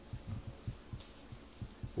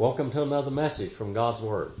Welcome to another message from God's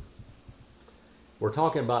Word. We're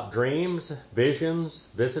talking about dreams, visions,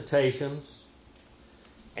 visitations,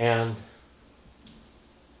 and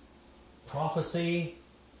prophecy,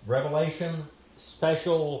 revelation,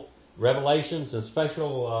 special revelations and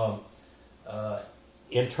special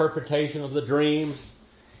interpretation of the dreams.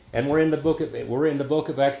 And we're in the book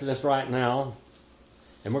of Exodus right now,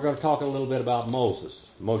 and we're going to talk a little bit about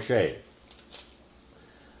Moshe.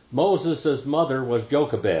 Moses' mother was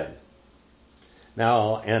Jochebed.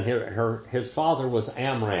 Now, and his father was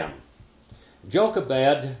Amram.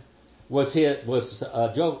 Jochebed was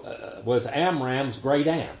Amram's great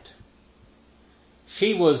aunt.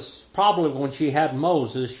 She was probably, when she had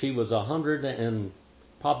Moses, she was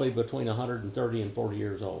probably between 130 and 40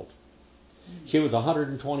 years old. She was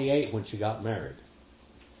 128 when she got married.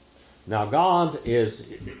 Now, God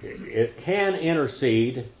can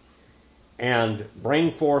intercede and bring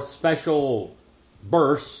forth special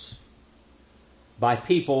births by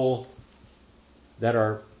people that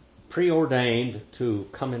are preordained to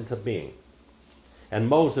come into being. And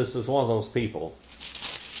Moses is one of those people.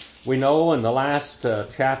 We know in the last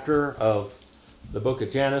chapter of the book of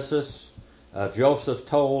Genesis, Joseph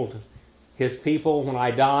told his people, when I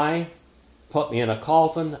die, put me in a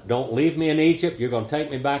coffin, don't leave me in Egypt, you're going to take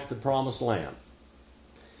me back to the promised land.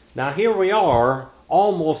 Now here we are,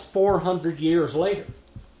 almost 400 years later.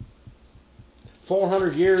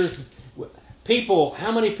 400 years.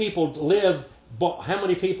 How many people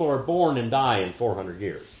are born and die in 400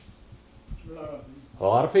 years? A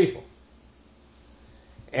lot of people.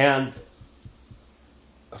 And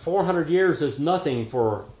 400 years is nothing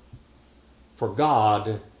for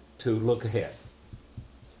God to look ahead.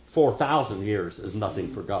 4,000 years is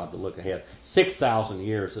nothing for God to look ahead. 6,000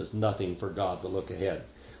 years is nothing for God to look ahead.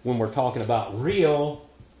 When we're talking about real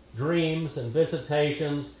dreams and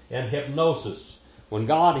visitations and hypnosis. When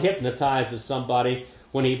God hypnotizes somebody,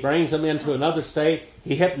 when he brings them into another state,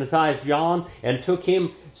 he hypnotized John and took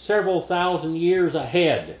him several thousand years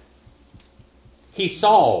ahead. He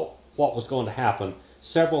saw what was going to happen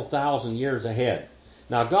several thousand years ahead.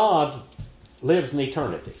 Now God lives in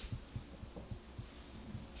eternity.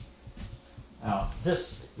 Now,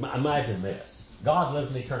 imagine this. God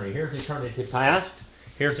lives in eternity. Here's eternity past.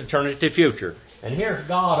 Here's eternity future. And here's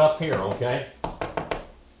God up here, okay?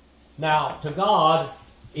 Now, to God,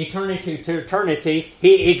 eternity to eternity,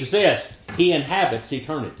 he exists. He inhabits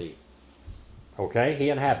eternity. Okay?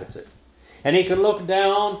 He inhabits it. And he can look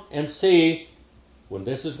down and see when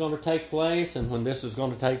this is going to take place and when this is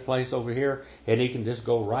going to take place over here. And he can just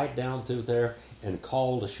go right down through there and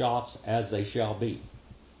call the shots as they shall be.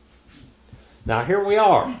 Now, here we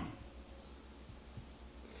are.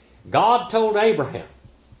 God told Abraham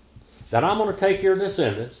that I'm going to take your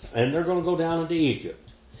descendants and they're going to go down into Egypt.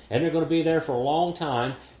 And they're going to be there for a long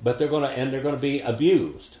time, but they're going to be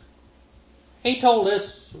abused. He told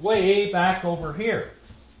this way back over here.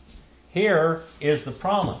 Here is the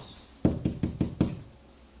promise.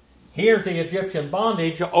 Here's the Egyptian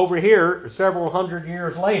bondage over here several hundred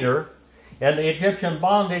years later, and the Egyptian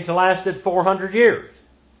bondage lasted 400 years.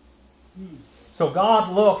 So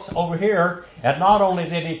God looks over here, and not only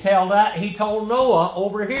did he tell that, he told Noah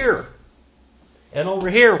over here. And over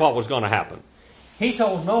here what was going to happen. He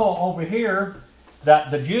told Noah over here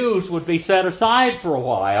that the Jews would be set aside for a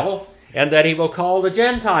while, and that he will call the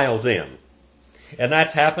Gentiles in. And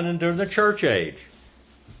that's happening during the church age.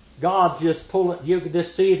 God just pull it, you can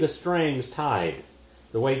just see the strings tied.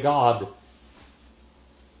 The way God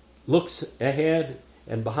looks ahead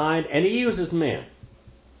and behind, and he uses men.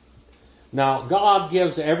 Now, God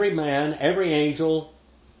gives every man, every angel,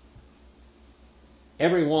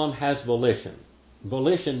 everyone has volition.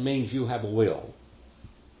 Volition means you have a will.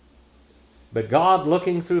 But God,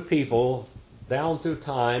 looking through people, down through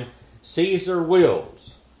time, sees their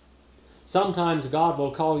wills. Sometimes God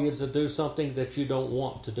will call you to do something that you don't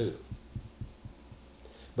want to do.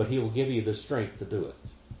 But he will give you the strength to do it.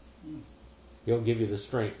 He'll give you the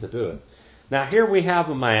strength to do it. Now, here we have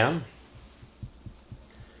a man.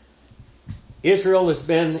 Israel has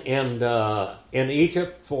been in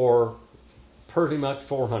Egypt for pretty much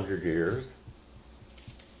 400 years.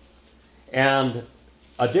 And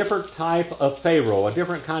a different type of Pharaoh, a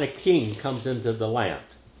different kind of king comes into the land.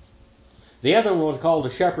 The other one was called the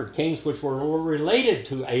shepherd kings, which were related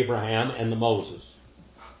to Abraham and to Moses.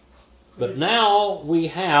 But now we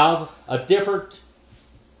have a different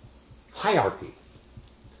hierarchy,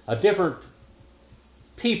 a different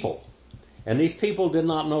people. And these people did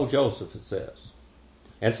not know Joseph, it says.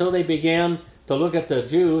 And so they began to look at the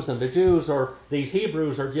Jews, and these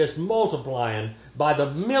Hebrews are just multiplying by the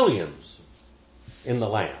millions in the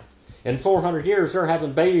land. In 400 years, they're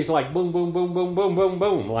having babies like boom, boom, boom, boom, boom, boom,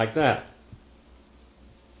 boom, like that.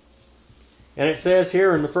 And it says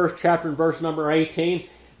here in the first chapter in verse number 18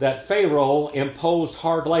 that Pharaoh imposed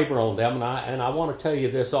hard labor on them. And I want to tell you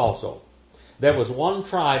this also. There was one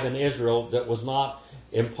tribe in Israel that was not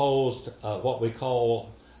imposed what we call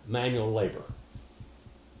manual labor.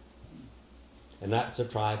 And that's the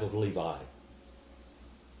tribe of Levi.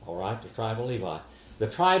 All right, the tribe of Levi. The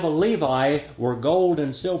tribe of Levi were gold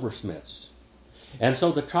and silversmiths. And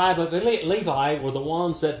so the tribe of Levi were the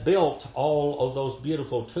ones that built all of those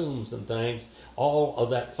beautiful tombs and things, all of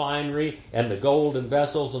that finery and the golden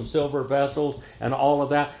vessels and silver vessels and all of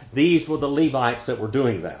that. These were the Levites that were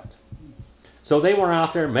doing that. So they were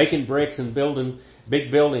out there making bricks and building big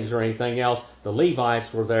buildings or anything else. The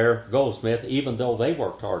Levites were there, goldsmith, even though they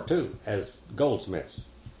worked hard too as goldsmiths.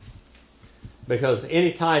 Because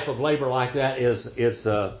any type of labor like that is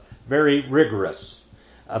very rigorous.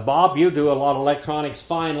 Bob, you do a lot of electronics,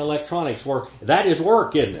 fine electronics work. That is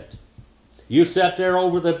work, isn't it? You sit there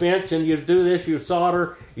over the bench and you do this, you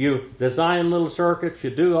solder, you design little circuits, you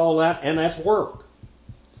do all that, and that's work.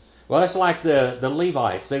 Well, it's like the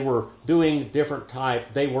Levites. They were doing different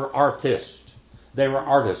type. They were artists. They were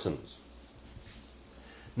artisans.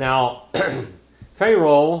 Now,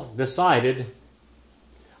 Pharaoh decided,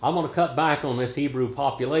 I'm going to cut back on this Hebrew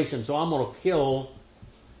population, so I'm going to tell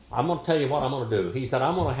you what I'm going to do. He said,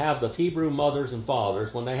 I'm going to have the Hebrew mothers and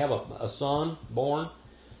fathers, when they have a son born,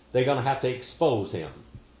 they're going to have to expose him.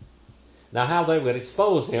 Now, how they would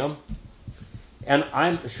expose him, and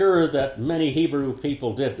I'm sure that many Hebrew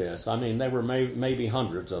people did this. I mean, there were maybe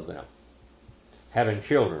hundreds of them having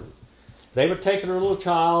children. They would take their little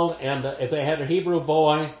child, and if they had a Hebrew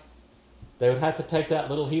boy, they would have to take that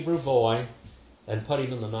little Hebrew boy and put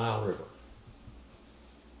him in the Nile River.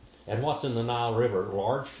 And what's in the Nile River?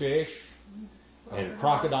 Large fish and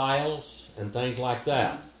crocodiles and things like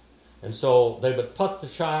that. And so they would put the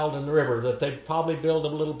child in the river, that they'd probably build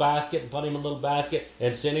him a little basket and put him in a little basket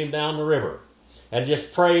and send him down the river. And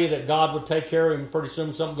just pray that God would take care of him. Pretty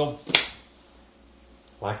soon something go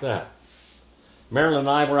like that. Marilyn and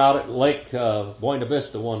I were out at Lake Buena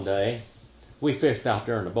Vista one day. We fished out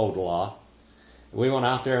there in the boat a lot. We went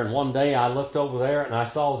out there, and one day I looked over there and I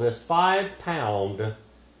saw this 5-pound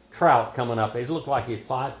trout coming up. It looked like his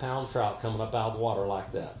 5-pound trout coming up out of the water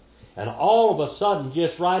like that. And all of a sudden,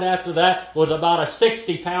 just right after that, was about a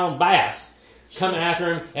 60-pound bass coming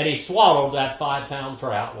after him, and he swallowed that 5-pound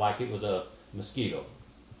trout like it was a mosquito.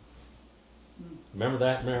 Remember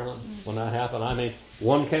that, Marilyn, when that happened? I mean,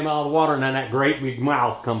 one came out of the water, and then that great big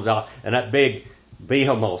mouth comes out, and that big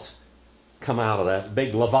behemoth come out of that,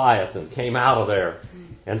 big leviathan came out of there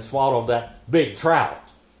and swallowed that big trout.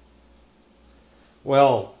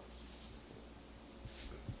 Well,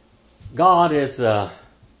 God is going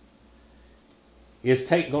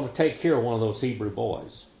to take care of one of those Hebrew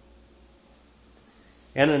boys.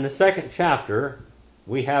 And in the second chapter,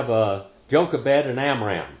 we have Jochebed and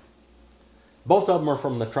Amram. Both of them are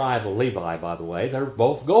from the tribe of Levi, by the way. They're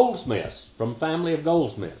both goldsmiths, from family of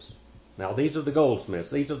goldsmiths. Now, these are the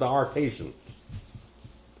goldsmiths. These are the artisans.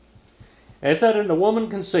 And it said, and the woman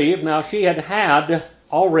conceived. Now, she had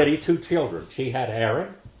already 2 children. She had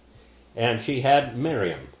Aaron, and she had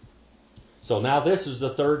Miriam. So now this is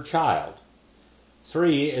the 3rd child.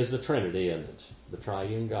 3 is the Trinity, isn't it? The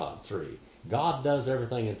triune God, 3. God does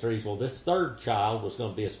everything in 3s. Well, this 3rd child was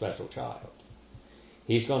going to be a special child.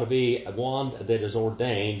 He's going to be one that is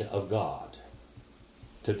ordained of God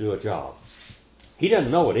to do a job. He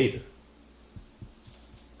doesn't know it either.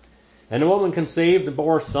 And the woman conceived and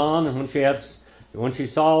bore a son, and when she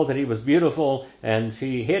saw that he was beautiful, and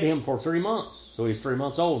she hid him for 3 months. So he's 3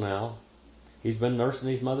 months old now. He's been nursing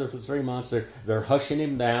his mother for 3 months. They're hushing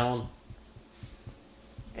him down.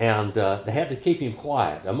 And they had to keep him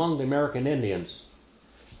quiet. Among the American Indians,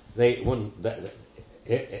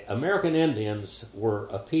 American Indians were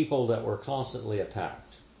a people that were constantly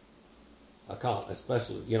attacked,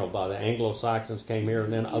 especially by the Anglo-Saxons came here,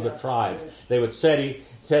 and then other tribes. They would set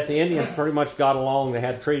the Indians pretty much got along. They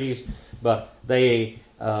had treaties, but they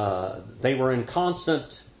were in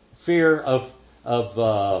constant fear of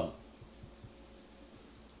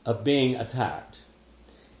being attacked,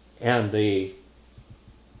 and the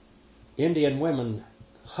Indian women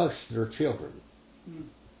hushed their children.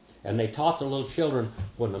 And they taught the little children,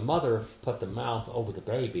 when the mother put the mouth over the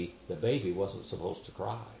baby wasn't supposed to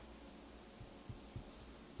cry.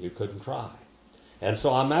 You couldn't cry. And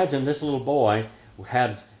so I imagine this little boy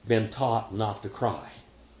had been taught not to cry.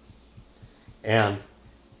 And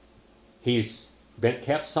he's been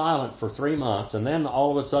kept silent for 3 months, and then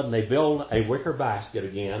all of a sudden they build a wicker basket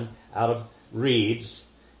again out of reeds,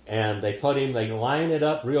 and they line it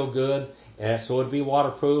up real good, and so it'd be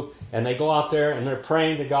waterproof, and they go out there and they're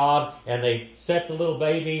praying to God, and they set the little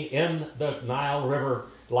baby in the Nile River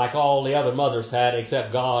like all the other mothers had,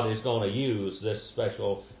 except God is going to use this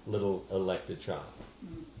special little elected child.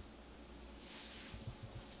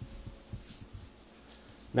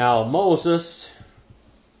 Now Moses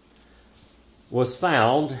was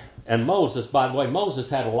found, and Moses, by the way, Moses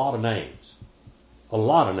had a lot of names. A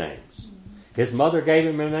lot of names. His mother gave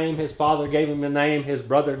him a name, his father gave him a name, his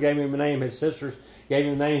brother gave him a name, his sisters gave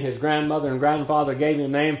him a name, his grandmother and grandfather gave him a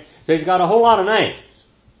name. So he's got a whole lot of names.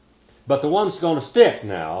 But the one that's going to stick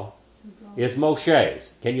now is Moshe.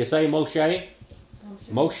 Can you say Moshe?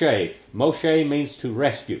 Moshe. Moshe means to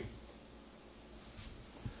rescue.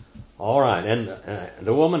 All right, and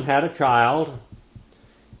the woman had a child,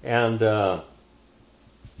 and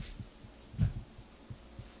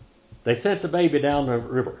they sent the baby down the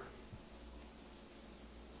river.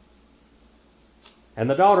 And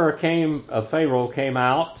the daughter of Pharaoh came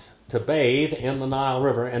out to bathe in the Nile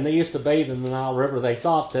River, and they used to bathe in the Nile River. They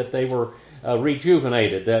thought that they were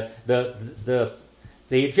rejuvenated, that the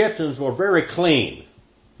Egyptians were very clean,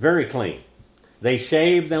 very clean. They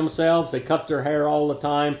shaved themselves, they cut their hair all the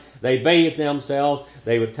time, they bathed themselves,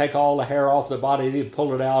 they would take all the hair off their body, they'd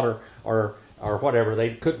pull it out or whatever.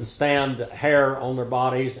 They couldn't stand hair on their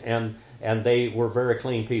bodies, and they were very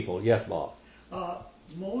clean people. Yes, Bob?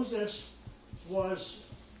 Moses was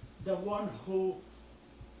the one who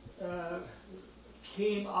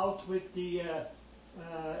came out with the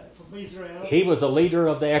from Israel. He was a leader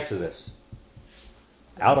of the Exodus.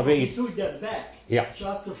 Out of Egypt. He took them back. Yeah. So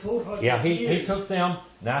after 400 Yeah, he took them.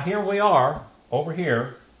 Now here we are, over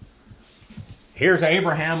here. Here's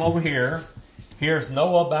Abraham over here. Here's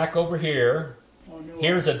Noah back over here.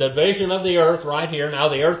 Here's a division of the earth right here. Now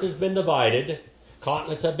the earth has been divided.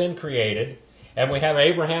 Continents have been created. And we have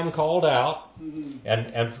Abraham called out. Mm-hmm.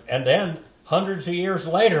 And then hundreds of years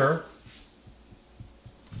later,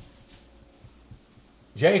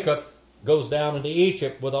 Jacob goes down into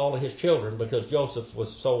Egypt with all of his children because Joseph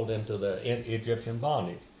was sold into the Egyptian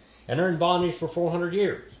bondage. And they're in bondage for 400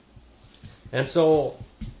 years. And so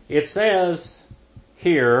it says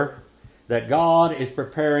here that God is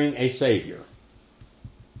preparing a Savior.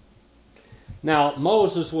 Now,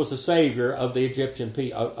 Moses was a savior of the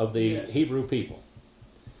Hebrew people.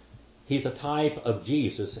 He's a type of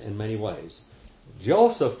Jesus in many ways.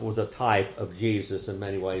 Joseph was a type of Jesus in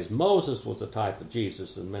many ways. Moses was a type of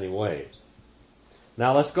Jesus in many ways.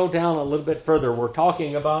 Now let's go down a little bit further. We're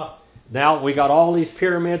talking about, now we got all these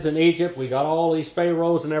pyramids in Egypt. We got all these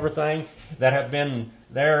pharaohs and everything that have been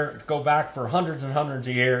there, go back for hundreds and hundreds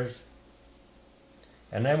of years.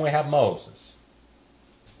 And then we have Moses.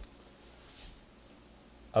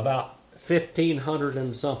 About 1500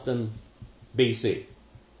 and something BC.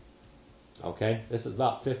 Okay? This is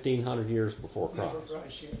about 1500 years before Christ.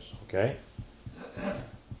 Okay?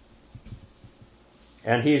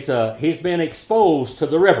 And he's been exposed to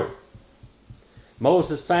the river.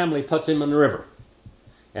 Moses' family puts him in the river.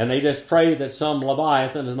 And they just pray that some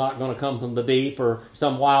Leviathan is not going to come from the deep, or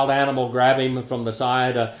some wild animal grab him from the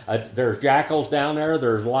side. There's jackals down there.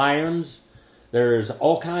 There's lions. There's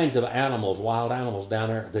all kinds of animals, wild animals down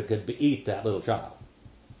there that could eat that little child.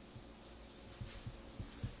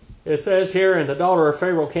 It says here, and the daughter of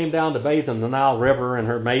Pharaoh came down to bathe in the Nile River, and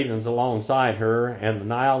her maidens alongside her, and the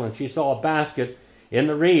Nile, and she saw a basket in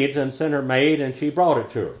the reeds, and sent her maid, and she brought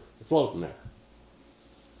it to her, floating there.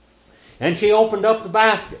 And she opened up the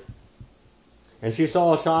basket, and she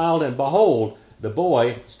saw a child, and behold, the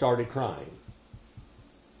boy started crying.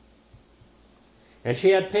 And she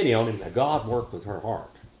had pity on him. Now God worked with her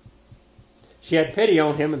heart. She had pity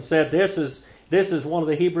on him and said, This is one of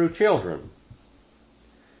the Hebrew children.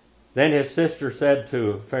 Then his sister said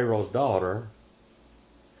to Pharaoh's daughter,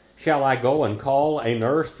 Shall I go and call a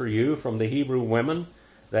nurse for you from the Hebrew women,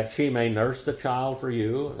 that she may nurse the child for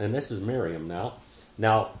you? And this is Miriam now.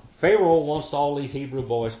 Now, Pharaoh wants all these Hebrew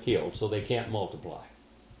boys killed so they can't multiply.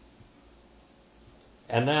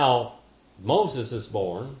 And now Moses is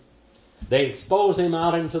born. They expose him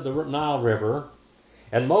out into the Nile River,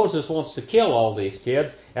 and Moses wants to kill all these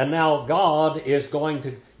kids, and now God is going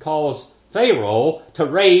to cause Pharaoh to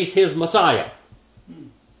raise his Messiah.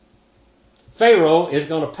 Pharaoh is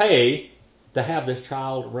going to pay to have this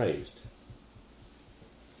child raised.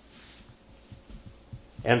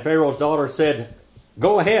 And Pharaoh's daughter said,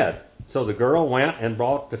 Go ahead. So the girl went and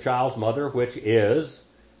brought the child's mother, which is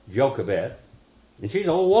Jochebed, and she's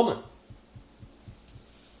an old woman.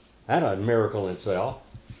 That's a miracle in itself.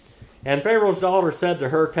 And Pharaoh's daughter said to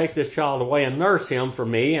her, Take this child away and nurse him for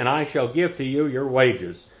me, and I shall give to you your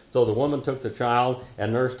wages So the woman took the child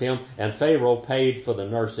and nursed him, and Pharaoh paid for the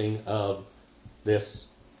nursing of this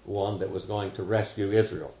one that was going to rescue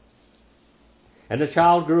Israel. And the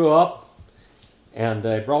child grew up, and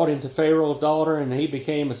they brought him to Pharaoh's daughter, and he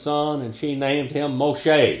became a son, and she named him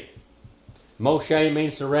Moshe. Moshe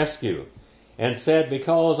means to rescue. And said,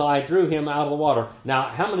 because I drew him out of the water. Now,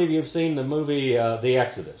 how many of you have seen the movie The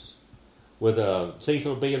Exodus? With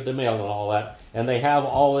Cecil B. DeMille and all that. And they have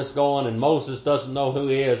all this going, and Moses doesn't know who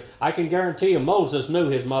he is. I can guarantee you Moses knew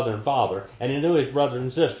his mother and father, and he knew his brother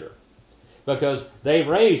and sister. Because they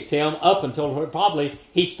raised him up until probably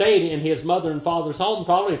he stayed in his mother and father's home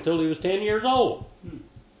probably until he was 10 years old.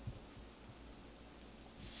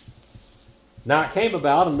 Now it came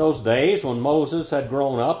about in those days when Moses had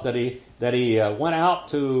grown up that he went out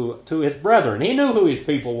to his brethren. He knew who his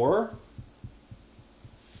people were.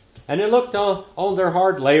 And he looked on their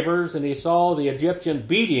hard labors, and he saw the Egyptian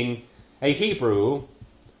beating a Hebrew,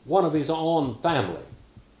 one of his own family.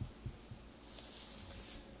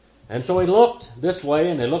 And so he looked this way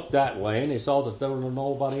and he looked that way, and he saw that there was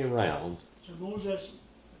nobody around. So Moses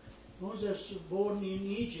was born in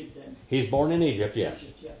Egypt then? He's born in Egypt, yes.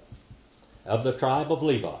 Egypt, yeah. Of the tribe of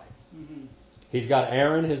Levi. Mm-hmm. He's got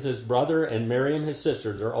Aaron as his brother and Miriam his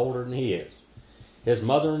sister. They're older than he is. His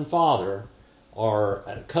mother and father are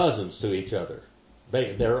cousins to each other.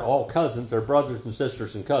 They're all cousins. They're brothers and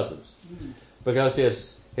sisters and cousins. Mm-hmm. Because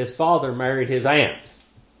his father married his aunt.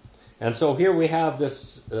 And so here we have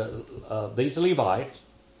these Levites.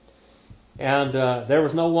 And there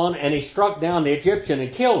was no one. And he struck down the Egyptian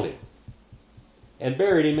and killed him. And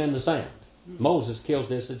buried him in the sand. Mm-hmm. Moses kills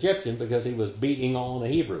this Egyptian because he was beating on a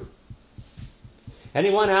Hebrew. And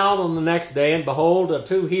he went out on the next day, and behold,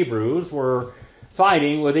 2 Hebrews were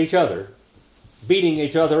fighting with each other, beating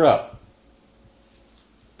each other up.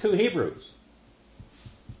 2 Hebrews.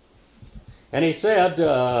 And he said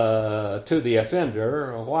to the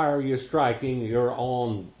offender, why are you striking your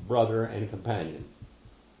own brother and companion?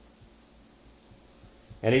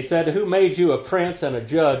 And he said, who made you a prince and a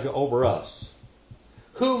judge over us?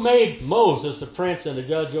 Who made Moses a prince and a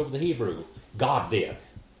judge over the Hebrew? God did.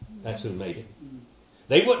 That's who made him.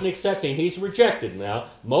 They wouldn't accept him. He's rejected now.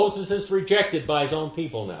 Moses is rejected by his own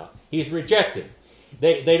people now. He's rejected.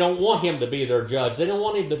 They don't want him to be their judge. They don't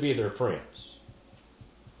want him to be their prince.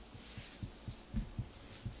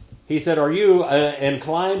 He said, are you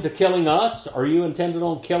inclined to killing us? Are you intended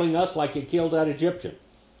on killing us like you killed that Egyptian?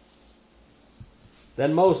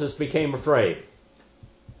 Then Moses became afraid.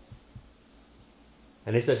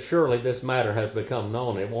 And he said, surely this matter has become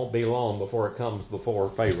known. It won't be long before it comes before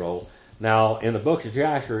Pharaoh. Now, in the book of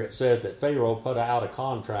Jasher, it says that Pharaoh put out a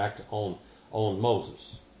contract on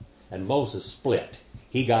Moses. And Moses split.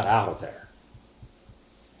 He got out of there.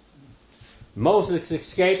 Moses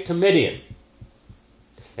escaped to Midian.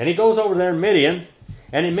 And he goes over there in Midian,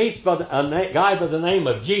 and he meets a guy by the name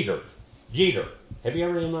of Jeter. Jeter. Have you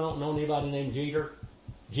ever known anybody named Jeter?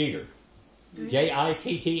 Jeter.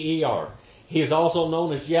 Jiter. He is also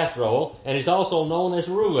known as Jethro, and he's also known as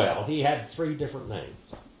Ruel. He had 3 different names.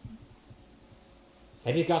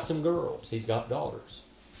 And he's got some girls. He's got daughters.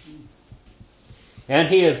 And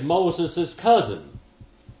he is Moses' cousin.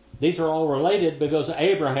 These are all related because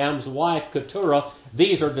Abraham's wife, Keturah,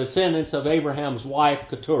 these are descendants of Abraham's wife,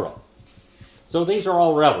 Keturah. So these are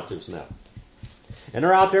all relatives now. And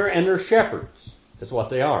they're out there, and they're shepherds. That's what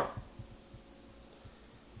they are.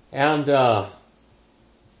 And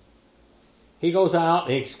he goes out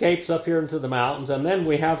and he escapes up here into the mountains. And then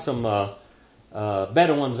we have some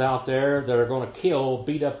Bedouins out there that are going to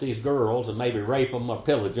beat up these girls and maybe rape them or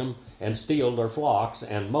pillage them and steal their flocks.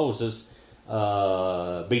 And Moses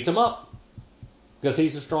beats them up because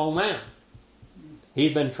he's a strong man.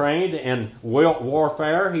 He's been trained in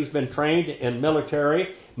warfare. He's been trained in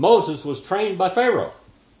military. Moses was trained by Pharaoh.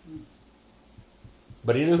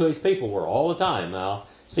 But he knew who his people were all the time. Now,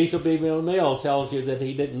 Cecil B. DeMille tells you that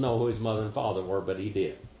he didn't know who his mother and father were, but he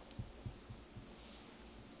did.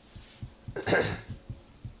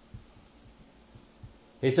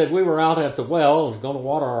 He said, we were out at the well and going to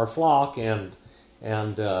water our flock, and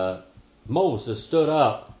Moses stood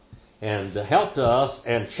up and helped us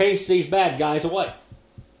and chased these bad guys away.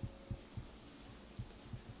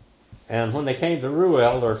 And when they came to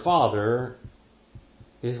Ruel, their father,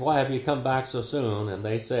 he said, why have you come back so soon? And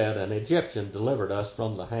they said, an Egyptian delivered us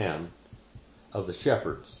from the hand of the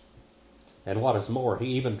shepherds. And what is more, he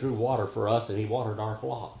even drew water for us, and he watered our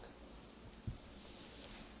flock.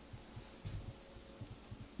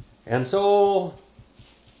 And so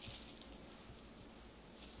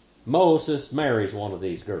Moses marries one of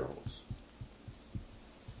these girls.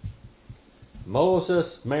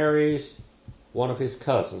 Moses marries one of his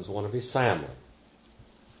cousins, one of his family,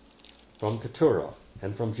 from Keturah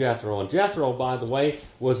and from Jethro. And Jethro, by the way,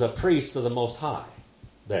 was a priest of the Most High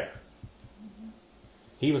there.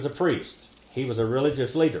 He was a priest. He was a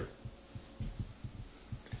religious leader.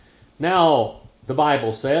 Now, the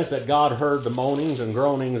Bible says that God heard the moanings and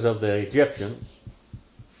groanings of the Egyptians,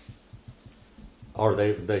 or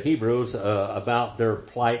the Hebrews, about their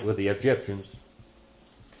plight with the Egyptians.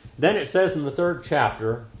 Then it says in the 3rd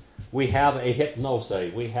chapter, we have a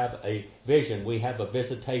hypnosis, we have a vision, we have a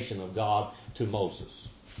visitation of God to Moses.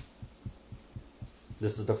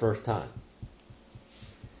 This is the first time.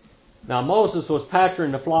 Now Moses was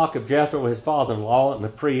pasturing the flock of Jethro, his father-in-law, and the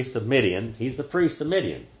priest of Midian. He's the priest of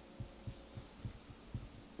Midian.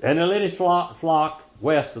 And he led his flock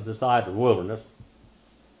west of the side of the wilderness,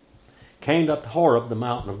 came up to Horeb, the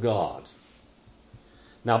mountain of God.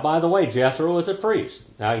 Now, by the way, Jethro was a priest.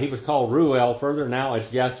 Now, he was called Ruel further. Now it's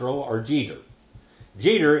Jethro or Jeter.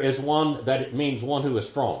 Jeter is one that it means one who is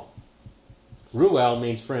strong. Ruel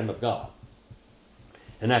means friend of God.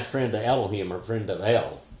 And that's friend of Elohim or friend of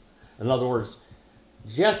El. In other words,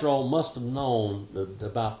 Jethro must have known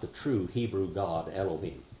about the true Hebrew God,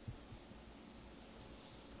 Elohim.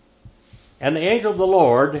 And the angel of the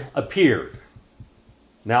Lord appeared.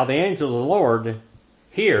 Now, the angel of the Lord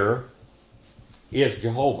here is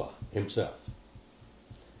Jehovah himself.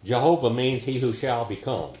 Jehovah means he who shall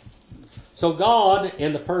become. So God,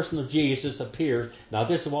 in the person of Jesus, appears. Now,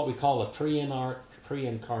 this is what we call a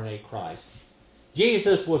pre-incarnate Christ.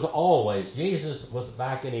 Jesus was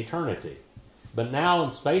back in eternity. But now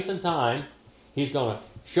in space and time, he's going to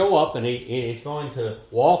show up and he's going to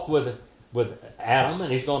walk with Adam,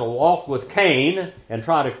 and he's going to walk with Cain and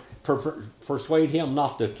try to persuade him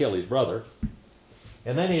not to kill his brother.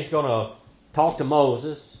 And then he's going to talk to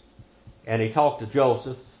Moses, and he talked to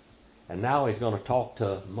Joseph, and now he's going to talk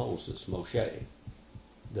to Moshe,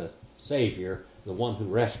 the Savior, the one who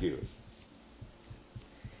rescued.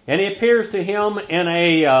 And he appears to him in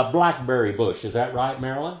a blackberry bush. Is that right,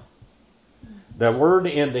 Marilyn? The word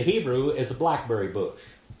in the Hebrew is a blackberry bush.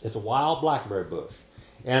 It's a wild blackberry bush.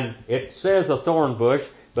 And it says a thorn bush,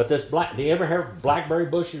 but do you ever hear blackberry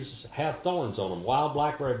bushes have thorns on them? Wild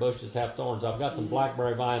blackberry bushes have thorns. I've got some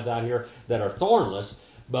blackberry vines out here that are thornless,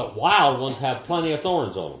 but wild ones have plenty of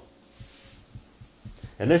thorns on them.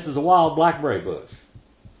 And this is a wild blackberry bush.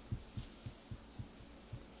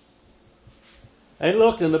 And he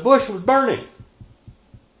looked, and the bush was burning.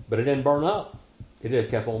 But it didn't burn up. It just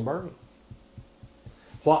kept on burning.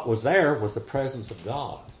 What was there was the presence of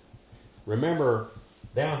God. Remember,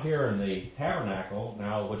 down here in the tabernacle,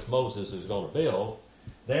 now which Moses is going to build,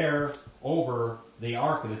 there over the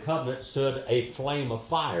Ark of the Covenant stood a flame of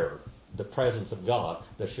fire, the presence of God,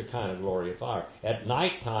 the Shekinah glory of fire. At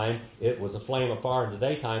nighttime, it was a flame of fire. In the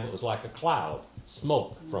daytime, it was like a cloud,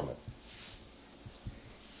 smoke from it.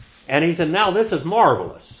 And he said, now this is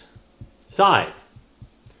marvelous sight.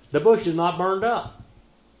 The bush is not burned up.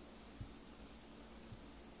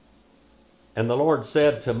 And the Lord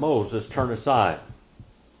said to Moses, turn aside.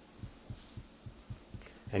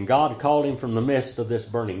 And God called him from the midst of this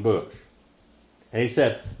burning bush. And he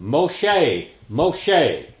said, Moshe,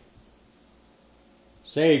 Moshe.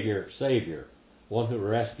 Savior, Savior. One who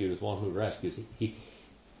rescues, one who rescues. He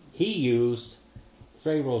used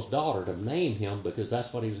Pharaoh's daughter to name him because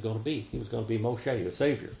that's what he was going to be. He was going to be Moshe, the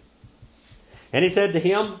Savior. And he said to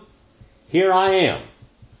him, here I am.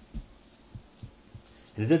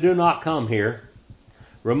 And he said, do not come here.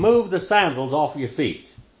 Remove the sandals off your feet.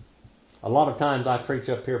 A lot of times I preach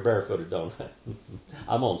up here barefooted, don't I?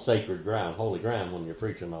 I'm on sacred ground, holy ground when you're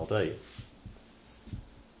preaching, I'll tell you.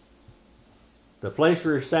 The place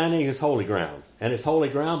where you're standing is holy ground. And it's holy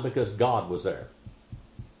ground because God was there.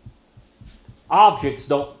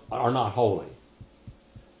 Objects are not holy.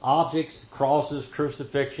 Objects, crosses,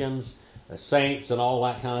 crucifixions, saints, and all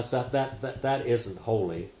that kind of stuff, that isn't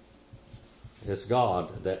holy. It's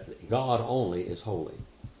God. That God only is holy.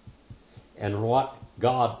 And what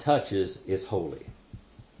God touches is holy.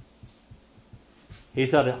 He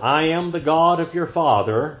said, I am the God of your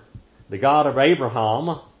father, the God of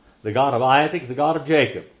Abraham, the God of Isaac, the God of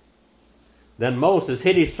Jacob. Then Moses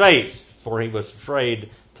hid his face, for he was afraid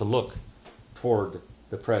to look toward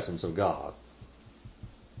the presence of God.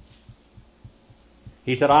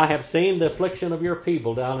 He said, I have seen the affliction of your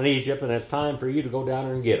people down in Egypt, and it's time for you to go down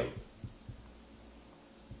there and get them.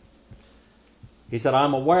 He said,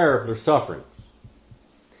 I'm aware of their suffering.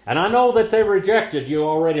 And I know that they rejected you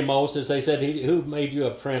already, Moses. They said, who made you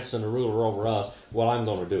a prince and a ruler over us? Well, I'm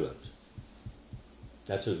going to do it.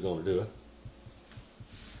 That's who's going to do it.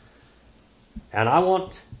 And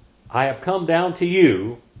I have come down to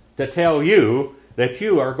you to tell you that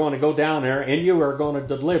you are going to go down there and you are going to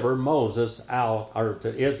deliver Moses out, or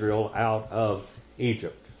to Israel out of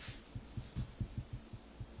Egypt.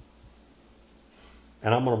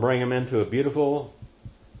 And I'm going to bring them into a beautiful,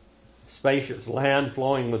 spacious land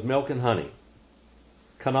flowing with milk and honey.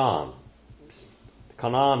 Canaan.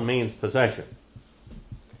 Canaan means possession.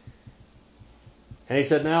 And he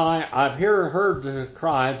said, now I've heard the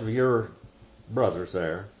cries of your brothers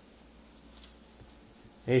there.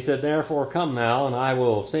 And he said, therefore come now, and I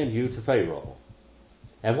will send you to Pharaoh.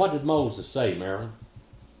 And what did Moses say, Marilyn?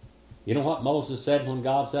 You know what Moses said when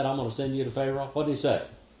God said, I'm going to send you to Pharaoh? What did he say?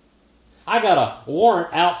 I got a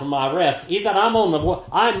warrant out for my arrest. He said,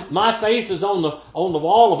 my face is on the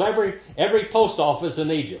wall of every post office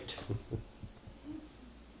in Egypt.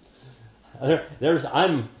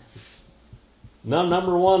 I'm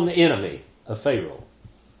number one enemy of Pharaoh.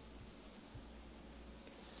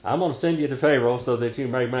 I'm going to send you to Pharaoh so that you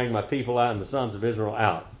may bring my people out and the sons of Israel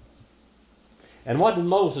out. And what did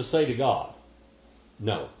Moses say to God?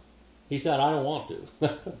 No. He said, I don't want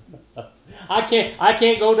to. I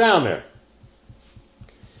can't go down there.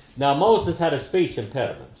 Now Moses had a speech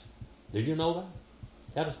impediment. Did you know that?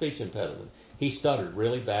 He had a speech impediment. He stuttered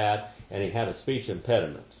really bad, and he had a speech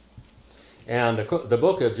impediment. And the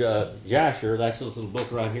book of Jasher, that's this little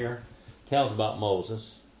book right here, tells about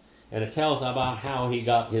Moses. And it tells about how he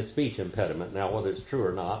got his speech impediment. Now, whether it's true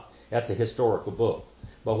or not, that's a historical book.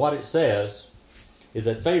 But what it says is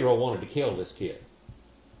that Pharaoh wanted to kill this kid.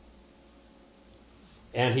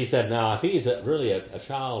 And he said, now, if he's really a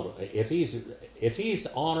child, if he's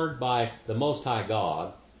honored by the Most High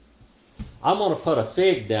God, I'm going to put a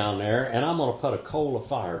fig down there, and I'm going to put a coal of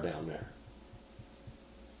fire down there.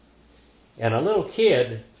 And a little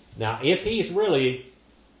kid, now, if he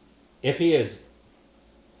is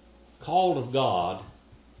called of God,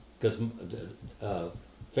 because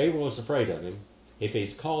Pharaoh was afraid of him, if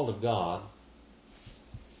he's called of God,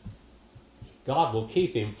 God will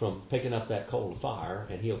keep him from picking up that coal of fire,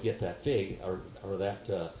 and he'll get that fig or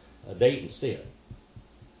that date instead.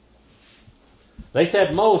 They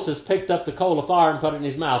said Moses picked up the coal of fire and put it in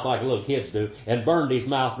his mouth like little kids do, and burned his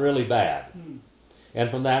mouth really bad. And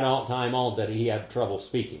from that time on, that he had trouble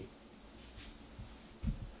speaking.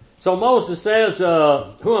 So Moses says,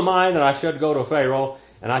 who am I that I should go to Pharaoh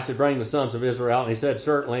and I should bring the sons of Israel out? And he said,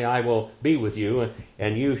 certainly I will be with you,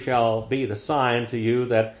 and you shall be the sign to you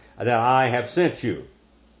that I have sent you.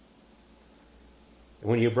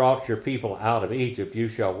 When you brought your people out of Egypt, you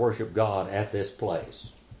shall worship God at this place.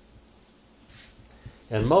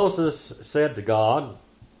 And Moses said to God,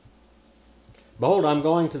 behold, I'm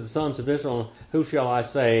going to the sons of Israel, who shall I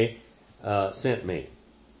say sent me?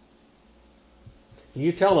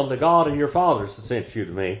 You tell them the God of your fathers sent you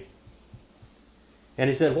to me. And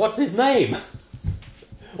he said, what's his name?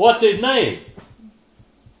 What's his name?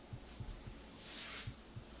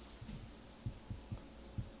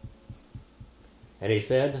 And he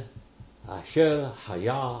said, Asher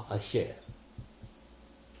Haya Asher.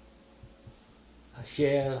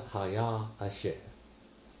 Asher Haya Asher.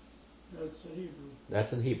 That's in Hebrew.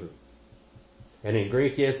 That's in Hebrew. And in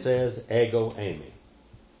Greek it says ego eimi.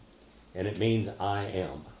 And it means I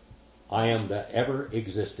am. I am the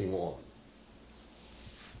ever-existing one.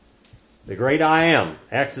 The great I am,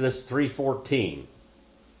 Exodus 3:14.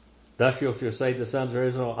 Thus you shall say to the sons of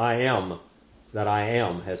Israel, I am that I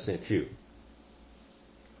am has sent you.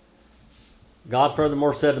 God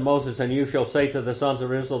furthermore said to Moses, and you shall say to the sons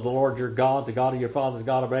of Israel, the Lord your God, the God of your fathers, the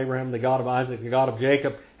God of Abraham, the God of Isaac, the God of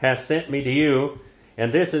Jacob, has sent me to you,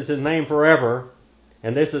 and this is his name forever,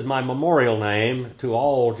 and this is my memorial name to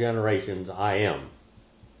all generations, I am.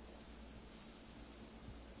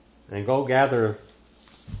 And go gather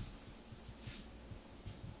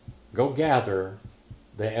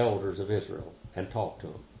the elders of Israel and talk to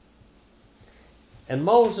them. And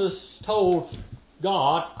Moses told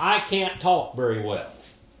God, I can't talk very well.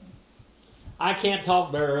 I can't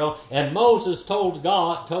talk very well. And Moses told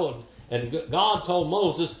God told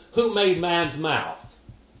Moses, who made man's mouth?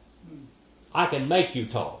 I can make you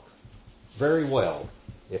talk very well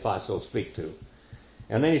if I so speak to.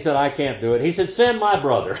 And then he said, I can't do it. He said, send my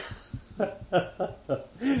brother.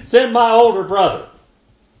 Send my older brother.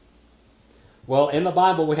 Well, in the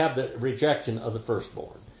Bible we have the rejection of the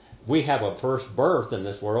firstborn. We have a first birth in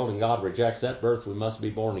this world, and God rejects that birth. We must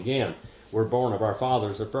be born again. We're born of our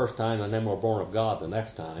fathers the first time, and then we're born of God the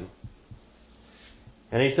next time.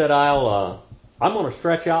 And he said, I'm going to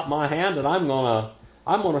stretch out my hand, and I'm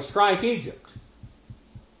going to strike Egypt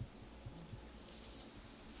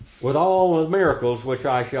with all the miracles which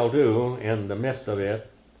I shall do in the midst of it.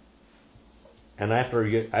 And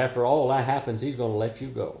after all that happens, he's going to let you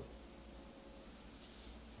go.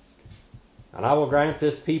 And I will grant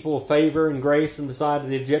this people favor and grace in the sight of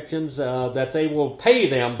the Egyptians, that they will pay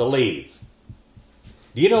them to leave.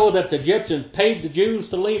 Do you know that the Egyptians paid the Jews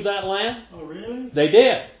to leave that land? Oh, really? They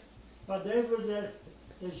did. But they were the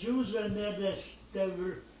Jews when they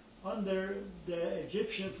were under the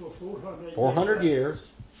Egyptians for 400 400 years.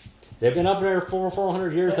 They've been up there for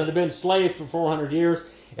 400 years, and they've been slaves for 400 years.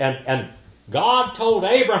 And God told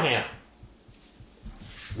Abraham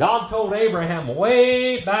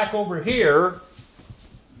way back over here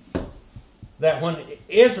that when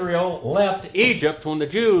Israel left Egypt, when the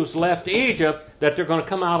Jews left Egypt, that they're going to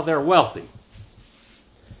come out of there wealthy.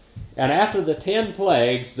 And after the 10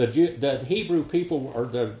 plagues, the Hebrew people, or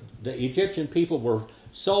the Egyptian people, were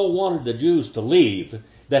so wanted the Jews to leave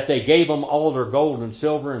that they gave them all their gold and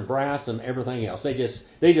silver and brass and everything else. They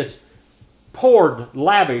just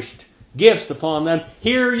lavished gifts upon them.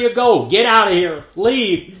 Here you go. Get out of here.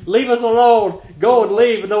 Leave. Leave us alone. Go and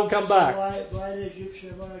leave and don't come back. Why the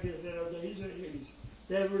Egyptians want to get rid of the Israelis?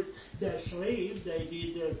 They were their slaves. They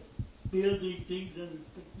did the building things and...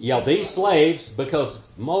 Yeah, these slaves, because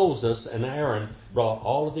Moses and Aaron brought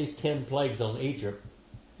all of these 10 plagues on Egypt,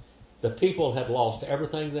 the people had lost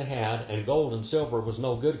everything they had, and gold and silver was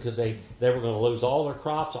no good because they were going to lose all their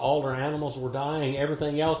crops, all their animals were dying,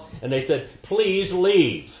 everything else. And they said, please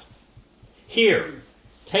leave. Here,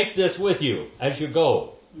 take this with you as you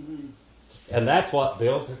go. Mm-hmm. And that's what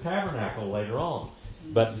built the tabernacle later on.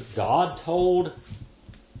 Mm-hmm. But God told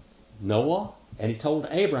Noah, and he told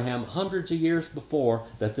Abraham hundreds of years before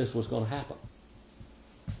that this was going to happen.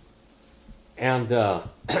 And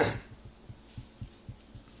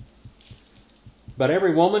but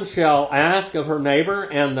every woman shall ask of her neighbor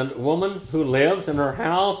and the woman who lives in her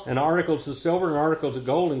house and articles of silver and articles of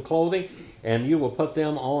gold and clothing, and you will put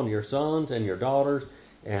them on your sons and your daughters,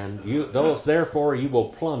 and those therefore you will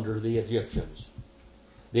plunder the Egyptians.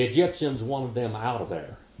 The Egyptians wanted them out of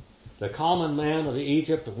there. The common man of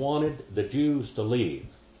Egypt wanted the Jews to leave.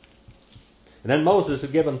 And then Moses is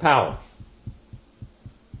given power.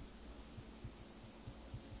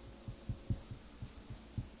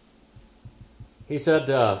 He said,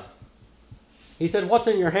 what's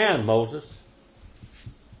in your hand, Moses?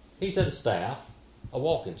 He said, a staff, a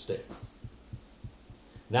walking stick.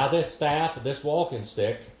 Now this staff, this walking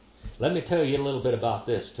stick, let me tell you a little bit about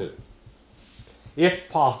this too. If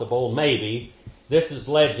possible, maybe, this is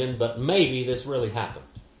legend, but maybe this really happened.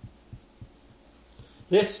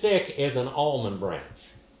 This stick is an almond branch.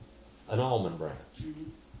 An almond branch. Mm-hmm.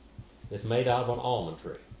 It's made out of an almond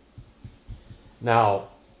tree. Now,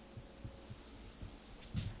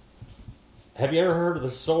 have you ever heard of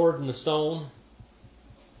the sword and the stone?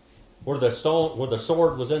 Where the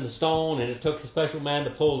sword was in the stone, and it took a special man to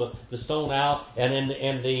pull the stone out. And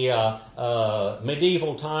in the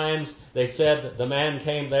medieval times, they said that the man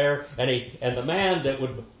came there, and the man that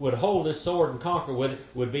would hold this sword and conquer with it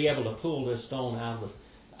would be able to pull this stone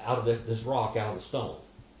out of this rock out of the stone.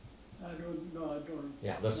 I don't.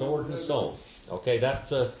 Yeah, the sword and the stone. Okay,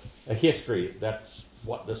 that's a history. That's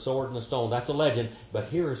what the sword and the stone. That's a legend. But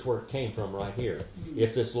here's where it came from right here. Mm-hmm.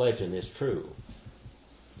 If this legend is true.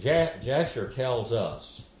 Jasher tells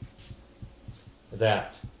us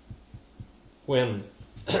that when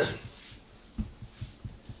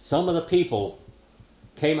some of the people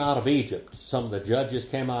came out of Egypt, some of the judges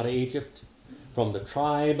came out of Egypt from the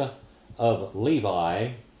tribe of Levi,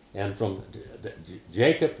 and from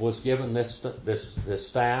Jacob was given this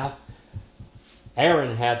staff.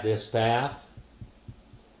 Aaron had this staff,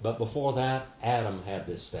 but before that, Adam had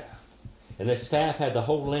this staff. And this staff had the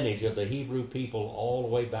whole lineage of the Hebrew people all the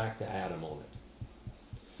way back to Adam on it.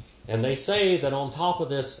 And they say that on top of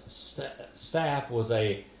this staff was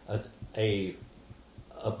a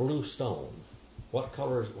blue stone. What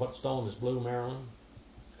stone is blue, Marilyn?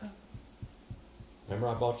 Remember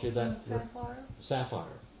I bought you that? Sapphire. Sapphire.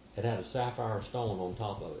 It had a sapphire stone on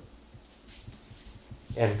top of it.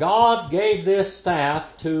 And God gave this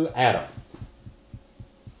staff to Adam.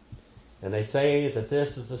 And they say that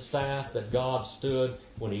this is the staff that God stood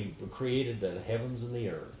when he created the heavens and the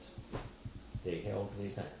earth. That he held in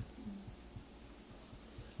his hand.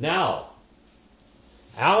 Now,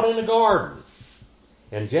 out in the garden,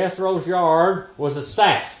 in Jethro's yard, was a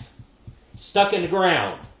staff stuck in the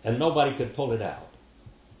ground, and nobody could pull it out.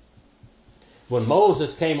 When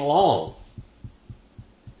Moses came along,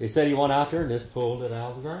 he said he went out there and just pulled it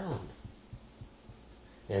out of the ground.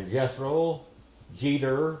 And Jethro,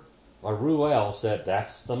 Jeter, or Ruel said,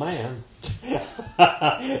 that's the man.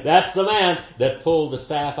 That's the man that pulled the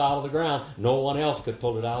staff out of the ground. No one else could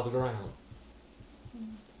pull it out of the ground.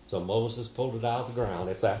 So Moses pulled it out of the ground,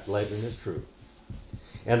 if that legend is true.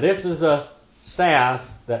 And this is the staff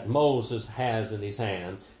that Moses has in his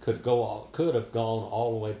hand could have gone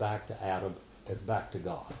all the way back to Adam and back to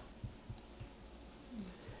God.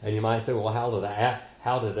 And you might say, well,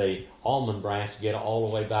 how did a almond branch get all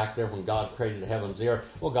the way back there when God created the heavens and the earth?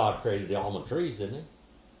 Well, God created the almond trees, didn't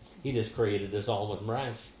he? He just created this almond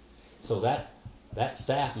branch. So that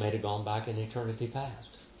staff may have gone back in eternity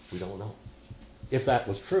past. We don't know if that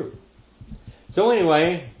was true. So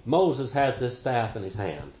anyway, Moses has this staff in his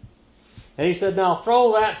hand. And he said, now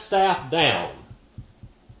throw that staff down.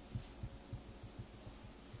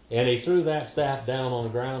 And he threw that staff down on the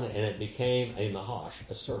ground, and it became a nahash,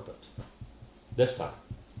 a serpent. This time.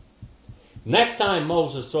 Next time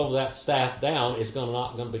Moses throws that staff down, it's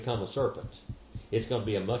not going to become a serpent. It's going to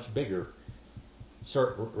be a much bigger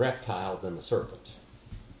reptile than the serpent.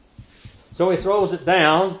 So he throws it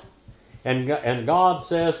down, and God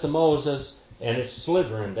says to Moses, and it's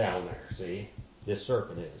slithering down there, see? This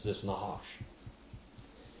serpent is, this nahash.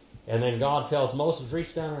 And then God tells Moses,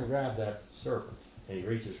 reach down and grab that serpent. And he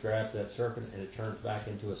reaches, grabs that serpent, and it turns back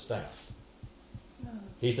into a staff.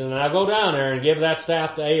 He said, now go down there and give that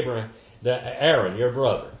staff to Aaron, your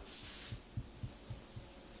brother.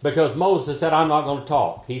 Because Moses said, I'm not going to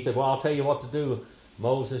talk. He said, well, I'll tell you what to do,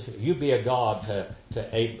 Moses. You be a God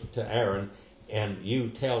to Aaron, and you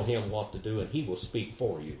tell him what to do, and he will speak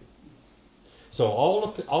for you. So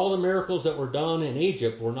all the miracles that were done in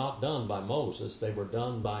Egypt were not done by Moses. They were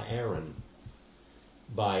done by Aaron,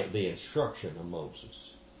 by the instruction of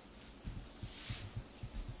Moses.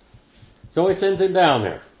 So he sends him down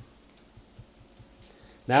there.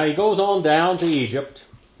 Now he goes on down to Egypt,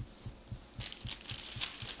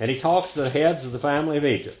 and he talks to the heads of the family of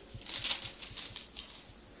Egypt.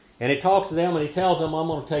 And he talks to them, and he tells them, I'm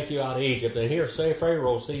going to take you out of Egypt. And here, say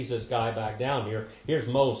Pharaoh sees this guy back down here. Here's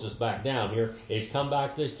Moses back down here. He's come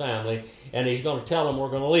back to his family, and he's going to tell them we're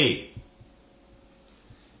going to leave.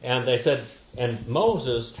 And they said, and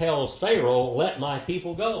Moses tells Pharaoh, let my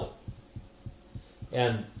people go.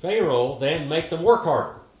 And Pharaoh then makes them work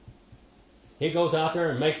harder. He goes out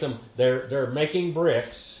there and makes them, they're making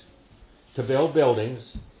bricks to build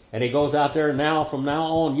buildings. And he goes out there, and from now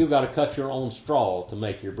on, you've got to cut your own straw to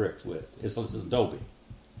make your bricks with. It's adobe.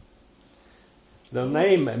 The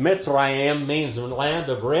name Mitzrayim means the land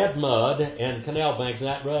of red mud and canal banks, and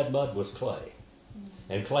that red mud was clay.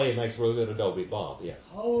 And clay makes real good adobe. Bob, yeah.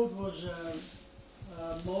 How old was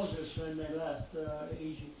Moses when they left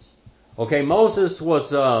Egypt? Okay, Moses was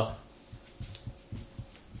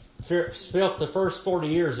spent the first 40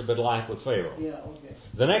 years of his life with Pharaoh. Yeah, okay.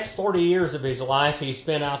 The next 40 years of his life he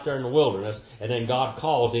spent out there in the wilderness, and then God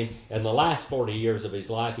calls him, and the last 40 years of his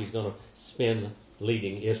life he's going to spend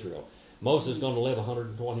leading Israel. Moses is going to live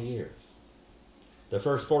 120 years. The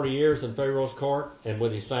first 40 years in Pharaoh's court and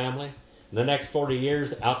with his family. The next 40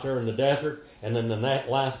 years out there in the desert, and then the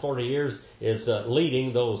last 40 years is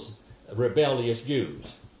leading those rebellious Jews.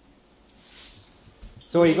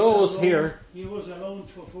 So he goes alone, here. He was alone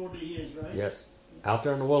for 40 years, right? Yes, out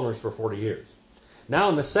there in the wilderness for 40 years. Now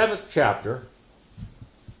in the 7th chapter,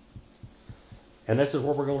 and this is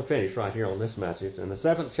where we're going to finish right here on this message. In the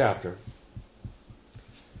 7th chapter,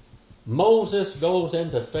 Moses goes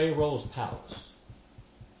into Pharaoh's palace.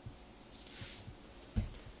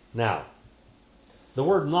 Now, the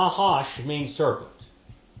word Nahash means serpent.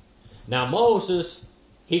 Now Moses,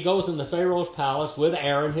 he goes into Pharaoh's palace with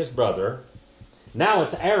Aaron, his brother. Now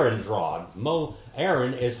it's Aaron's rod.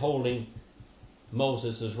 Aaron is holding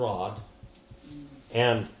Moses' rod.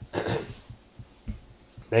 And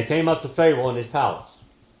they came up to Pharaoh in his palace.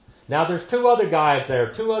 Now there's two other guys there,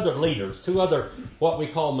 two other leaders, two other what we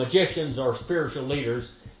call magicians or spiritual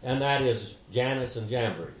leaders, and that is Jannes and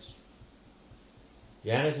Jambres.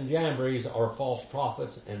 Jannes and Jambres are false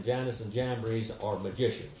prophets, and Jannes and Jambres are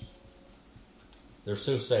magicians. They're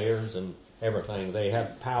soothsayers and everything. They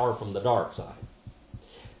have power from the dark side.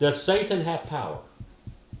 Does Satan have power?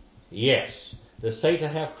 Yes. Does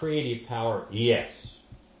Satan have creative power? Yes.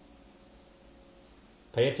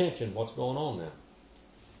 Pay attention what's going on now.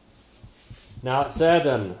 Now it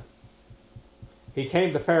said, he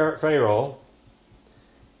came to Pharaoh,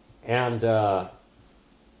 and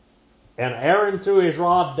Aaron threw his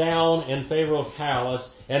rod down in Pharaoh's palace,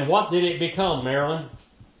 and what did it become, Marilyn?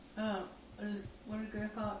 What are you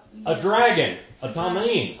call it? A dragon, a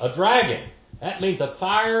tamim, a dragon. That means a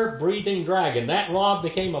fire-breathing dragon. That rod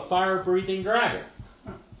became a fire-breathing dragon.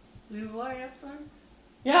 What after?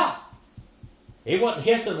 Yeah. It wasn't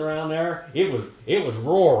hissing around there. It was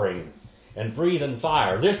roaring and breathing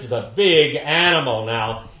fire. This is a big animal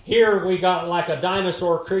now. Here we got like a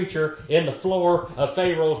dinosaur creature in the floor of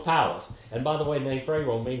Pharaoh's palace. And by the way, the name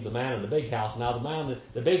Pharaoh means the man in the big house. Now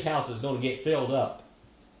the big house is going to get filled up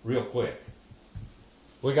real quick.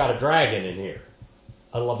 We got a dragon in here,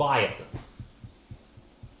 a Leviathan,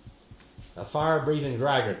 a fire-breathing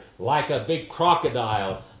dragon, like a big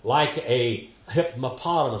crocodile, like a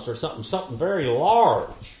hippopotamus or something very large.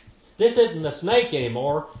 This isn't a snake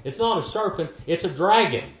anymore. It's not a serpent. It's a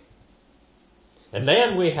dragon. And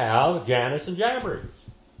then we have Jannes and Jambres.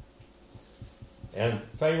 And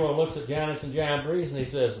Pharaoh looks at Jannes and Jambres and he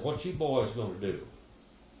says, what you boys going to do?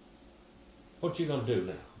 What you going to do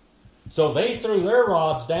now? So they threw their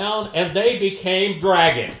rods down and they became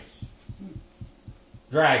dragons.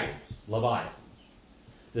 Dragons, Leviathans.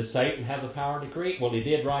 Does Satan have the power to create? Well, he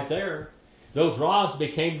did right there. Those rods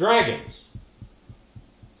became dragons.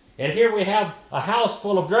 And here we have a house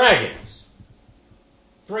full of dragons.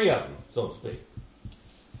 3 of them, so to speak.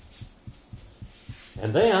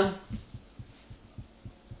 And then,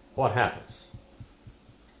 what happens?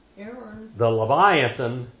 Aaron. The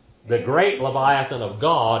Leviathan, the great Leviathan of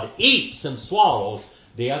God, eats and swallows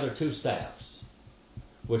the other 2 staffs,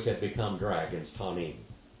 which had become dragons, Tanim.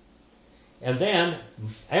 And then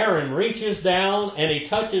Aaron reaches down and he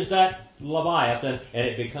touches that Leviathan and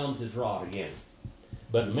it becomes his rod again.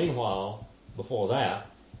 But meanwhile, before that,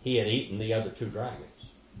 he had eaten the other 2 dragons.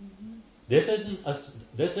 Mm-hmm.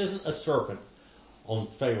 This isn't a serpent on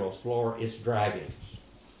Pharaoh's floor, it's dragons.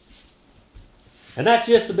 And that's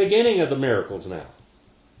just the beginning of the miracles now.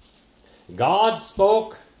 God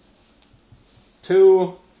spoke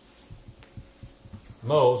to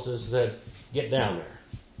Moses and said, get down there.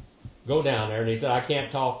 Go down there. And he said, I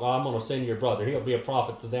can't talk. I'm going to send your brother. He'll be a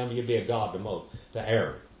prophet to them. You'll be a God to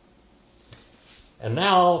Aaron. And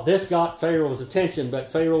now this got Pharaoh's attention,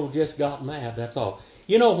 but Pharaoh just got mad. That's all.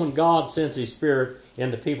 You know, when God sends His Spirit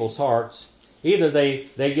into people's hearts, either they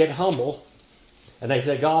get humble and they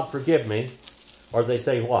say, God, forgive me, or they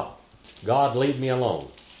say what? God, leave me alone.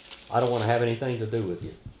 I don't want to have anything to do with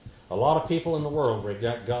you. A lot of people in the world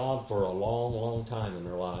reject God for a long, long time in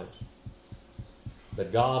their lives.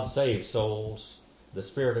 But God saves souls. The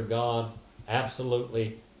Spirit of God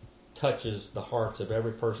absolutely touches the hearts of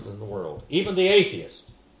every person in the world. Even the atheist.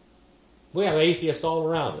 We have atheists all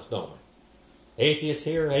around us, don't we? Atheists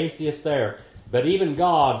here, atheists there. But even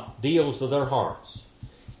God deals with their hearts.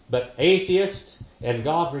 But atheists and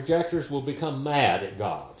God rejectors will become mad at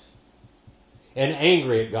God. And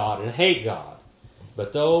angry at God and hate God.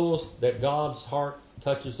 But those that God's heart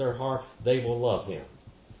touches their heart, they will love Him.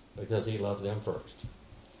 Because He loved them first.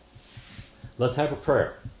 Let's have a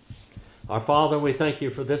prayer. Our Father, we thank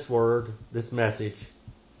You for this word, this message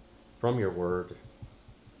from Your word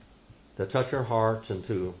to touch our hearts and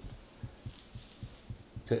to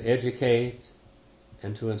educate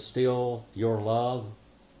and to instill Your love,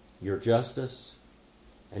 Your justice,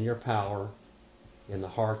 and Your power in the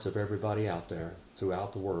hearts of everybody out there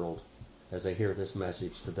throughout the world as they hear this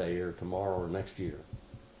message today or tomorrow or next year.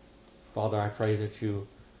 Father, I pray that You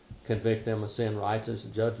convict them of sin, righteousness,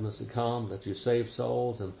 and judgments to come, that You save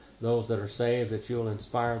souls, and those that are saved, that You'll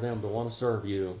inspire them to want to serve You